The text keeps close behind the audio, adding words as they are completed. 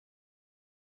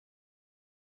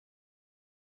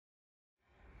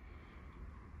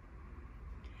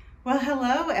Well,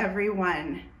 hello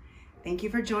everyone. Thank you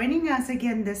for joining us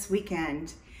again this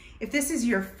weekend. If this is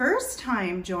your first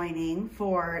time joining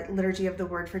for Liturgy of the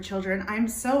Word for Children, I'm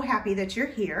so happy that you're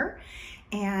here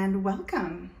and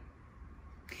welcome.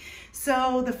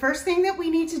 So the first thing that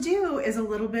we need to do is a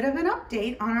little bit of an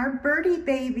update on our birdie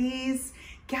babies.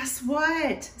 Guess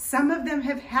what? Some of them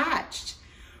have hatched.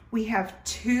 We have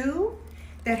 2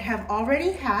 that have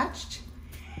already hatched,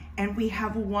 and we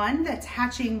have 1 that's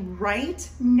hatching right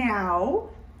now,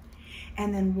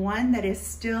 and then 1 that is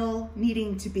still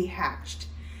needing to be hatched.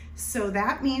 So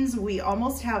that means we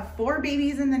almost have 4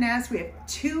 babies in the nest. We have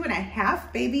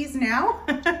 2.5 babies now.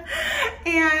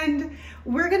 And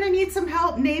we're gonna need some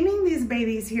help naming these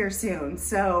babies here soon.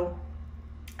 So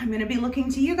I'm gonna be looking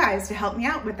to you guys to help me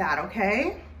out with that,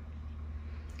 okay?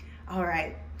 All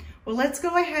right, well, let's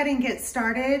go ahead and get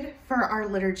started for our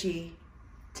liturgy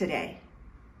today.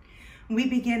 We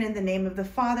begin in the name of the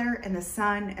Father, and the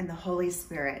Son, and the Holy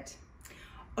Spirit.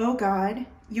 O God,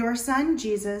 your Son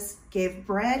Jesus gave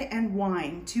bread and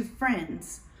wine to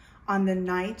friends on the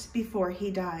night before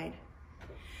he died.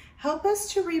 Help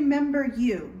us to remember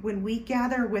you when we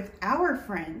gather with our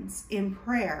friends in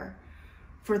prayer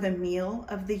for the meal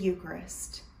of the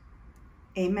Eucharist.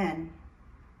 Amen.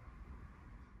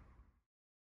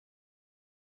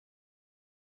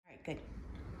 All right, good.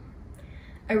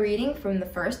 A reading from the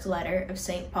first letter of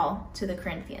St. Paul to the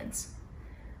Corinthians.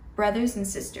 Brothers and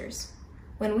sisters,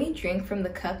 when we drink from the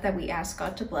cup that we ask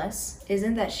God to bless,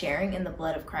 isn't that sharing in the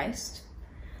blood of Christ?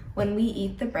 When we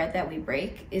eat the bread that we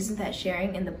break, isn't that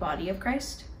sharing in the body of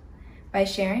Christ? By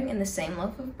sharing in the same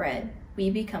loaf of bread, we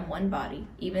become one body,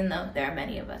 even though there are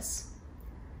many of us.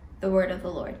 The word of the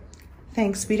Lord.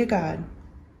 Thanks be to God.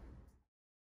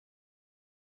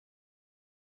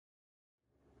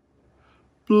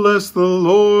 Bless the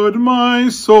Lord, my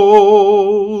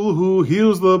soul, who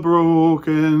heals the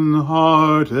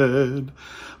broken-hearted.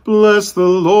 Bless the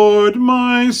Lord,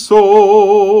 my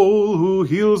soul, who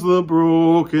heals the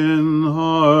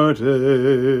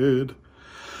broken-hearted.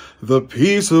 The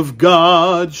peace of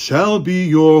God shall be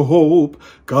your hope,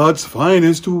 God's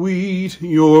finest wheat,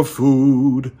 your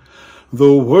food.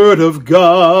 The word of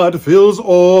God fills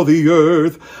all the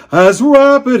earth, as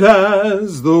rapid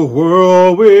as the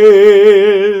whirlwind.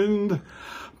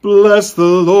 Bless the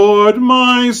Lord,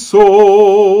 my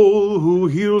soul, who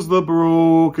heals the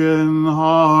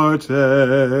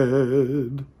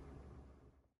broken-hearted.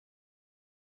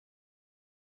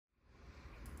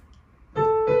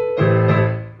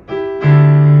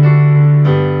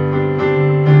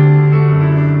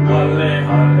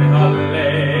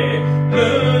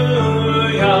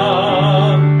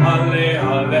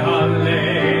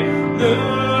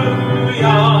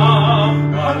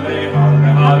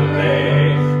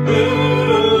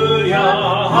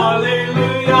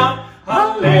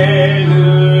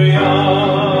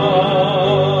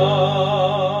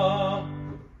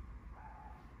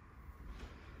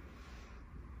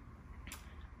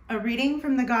 A reading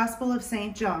from the Gospel of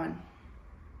St. John.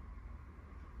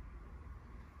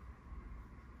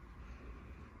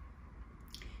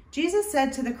 Jesus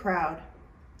said to the crowd,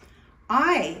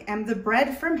 I am the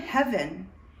bread from heaven.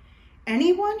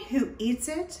 Anyone who eats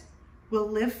it will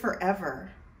live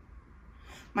forever.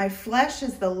 My flesh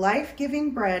is the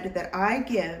life-giving bread that I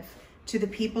give to the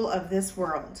people of this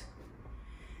world.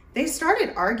 They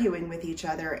started arguing with each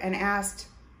other and asked,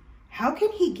 how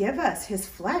can he give us his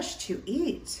flesh to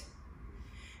eat?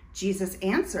 Jesus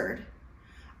answered,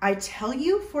 I tell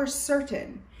you for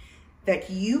certain that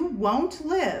you won't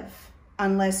live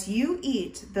unless you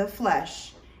eat the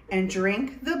flesh and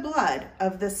drink the blood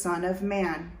of the Son of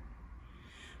Man.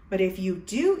 But if you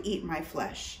do eat my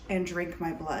flesh and drink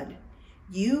my blood,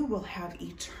 you will have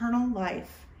eternal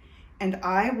life, and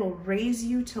I will raise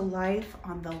you to life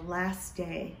on the last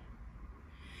day.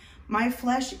 My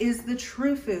flesh is the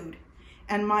true food,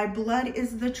 and my blood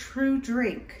is the true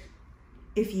drink.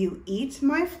 If you eat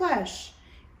my flesh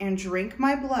and drink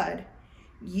my blood,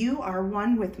 you are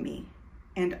one with me,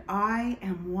 and I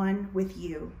am one with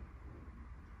you.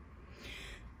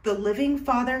 The living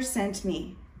Father sent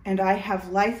me, and I have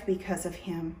life because of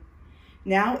him.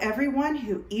 Now everyone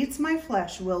who eats my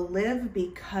flesh will live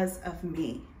because of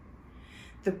me.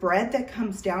 The bread that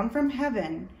comes down from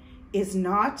heaven is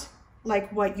not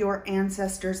like what your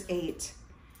ancestors ate.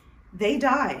 They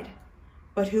died,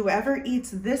 but whoever eats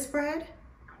this bread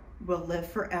will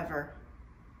live forever.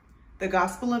 The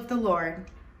Gospel of the Lord.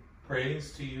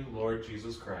 Praise to you, Lord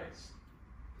Jesus Christ.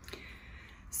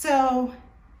 So,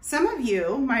 some of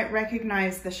you might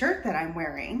recognize the shirt that I'm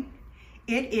wearing.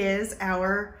 It is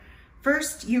our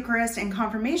first Eucharist and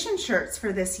confirmation shirts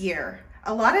for this year.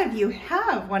 a lot of you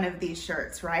have one of these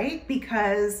shirts, right?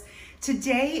 Because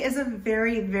today is a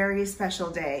very, very special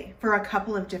day for a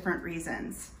couple of different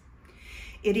reasons.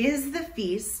 It is the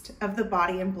feast of the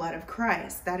body and blood of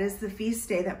Christ. That is the feast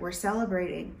day that we're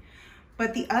celebrating.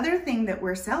 But the other thing that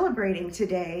we're celebrating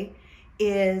today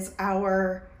is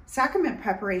our sacrament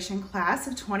preparation class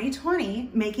of 2020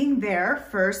 making their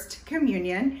first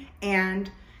communion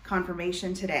and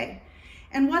confirmation today.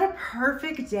 And what a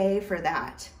perfect day for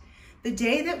that. The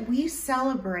day that we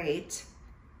celebrate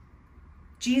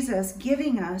Jesus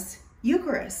giving us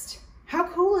Eucharist. How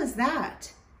cool is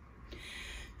that?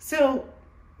 So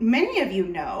many of you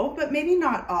know, but maybe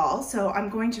not all, so I'm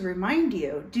going to remind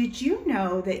you, did you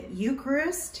know that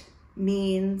Eucharist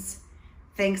means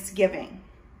thanksgiving?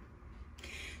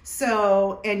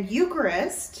 So, and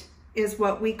Eucharist is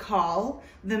what we call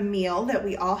the meal that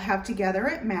we all have together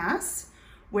at Mass,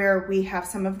 where we have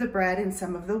some of the bread and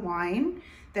some of the wine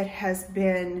that has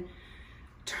been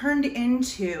turned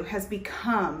into, has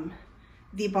become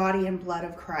the body and blood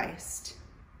of Christ.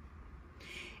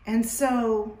 And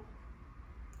so,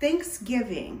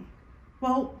 Thanksgiving.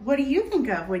 Well, what do you think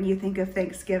of when you think of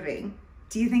Thanksgiving?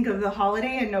 Do you think of the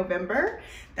holiday in November?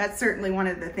 That's certainly one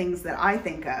of the things that I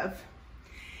think of.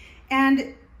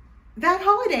 And that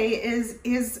holiday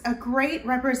is a great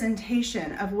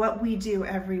representation of what we do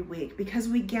every week, because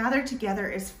we gather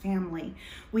together as family.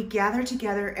 We gather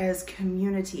together as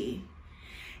community.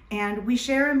 And we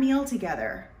share a meal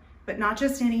together, but not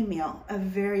just any meal, a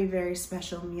very, very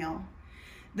special meal.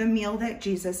 The meal that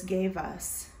Jesus gave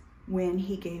us when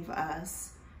he gave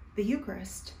us the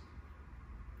Eucharist.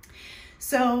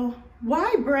 So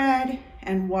why bread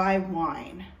and why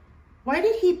wine? Why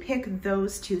did he pick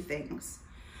those two things?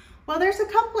 Well, there's a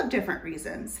couple of different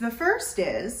reasons. The first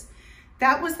is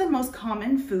that was the most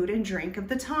common food and drink of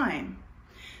the time.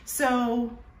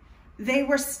 So they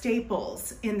were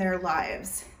staples in their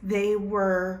lives. They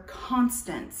were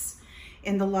constants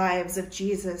in the lives of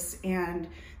Jesus and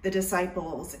the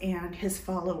disciples and his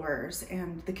followers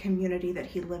and the community that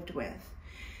he lived with.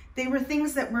 They were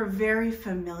things that were very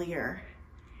familiar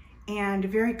and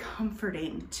very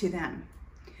comforting to them.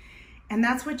 And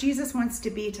that's what Jesus wants to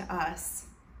be to us.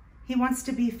 He wants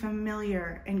to be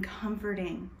familiar and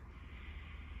comforting.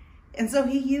 And so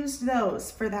he used those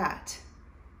for that.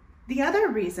 The other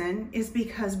reason is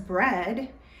because bread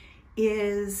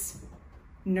is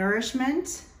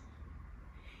nourishment,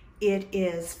 it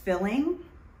is filling,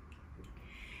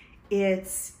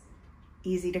 it's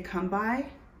easy to come by,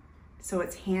 so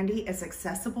it's handy, it's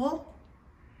accessible.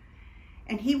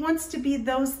 And he wants to be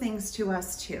those things to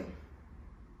us too.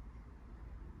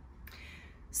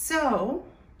 So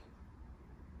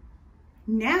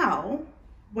now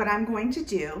what I'm going to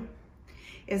do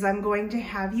is I'm going to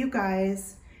have you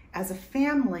guys as a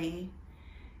family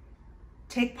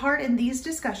take part in these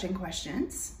discussion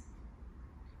questions.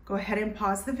 Go ahead and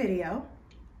pause the video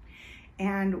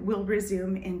and we'll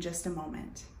resume in just a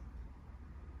moment.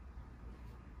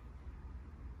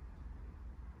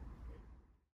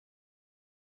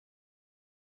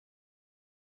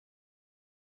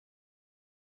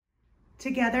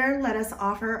 Together, let us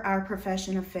offer our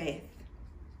profession of faith.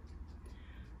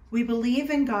 We believe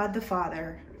in God the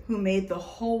Father, who made the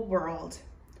whole world.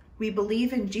 We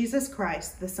believe in Jesus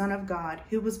Christ, the Son of God,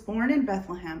 who was born in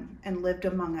Bethlehem and lived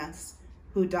among us,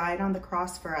 who died on the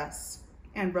cross for us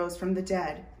and rose from the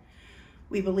dead.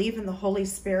 We believe in the Holy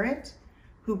Spirit,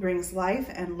 who brings life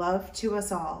and love to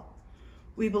us all.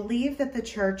 We believe that the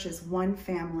church is one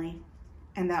family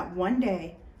and that one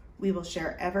day we will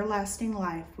share everlasting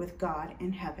life with God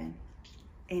in heaven.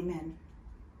 Amen.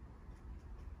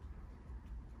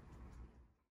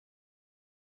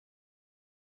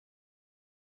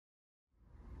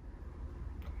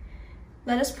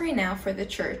 Let us pray now for the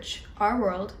church, our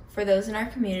world, for those in our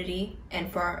community,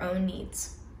 and for our own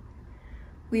needs.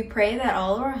 We pray that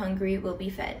all who are hungry will be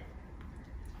fed.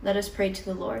 Let us pray to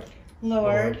the Lord.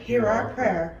 Lord, hear our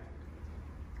prayer.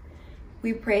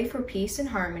 We pray for peace and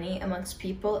harmony amongst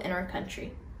people in our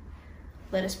country.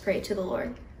 Let us pray to the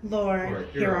Lord. Lord,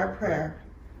 hear our prayer.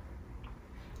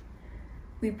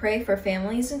 We pray for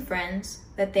families and friends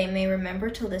that they may remember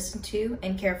to listen to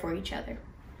and care for each other.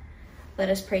 Let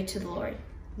us pray to the Lord.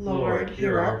 Lord,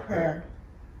 hear our prayer.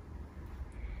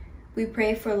 We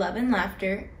pray for love and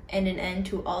laughter and an end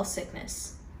to all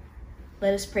sickness.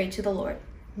 Let us pray to the Lord.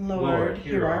 Lord,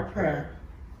 hear our prayer.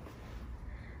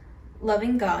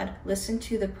 Loving God, listen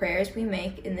to the prayers we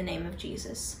make in the name of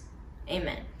Jesus.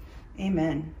 Amen.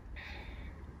 Amen.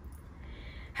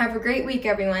 Have a great week,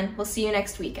 everyone. We'll see you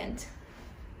next weekend.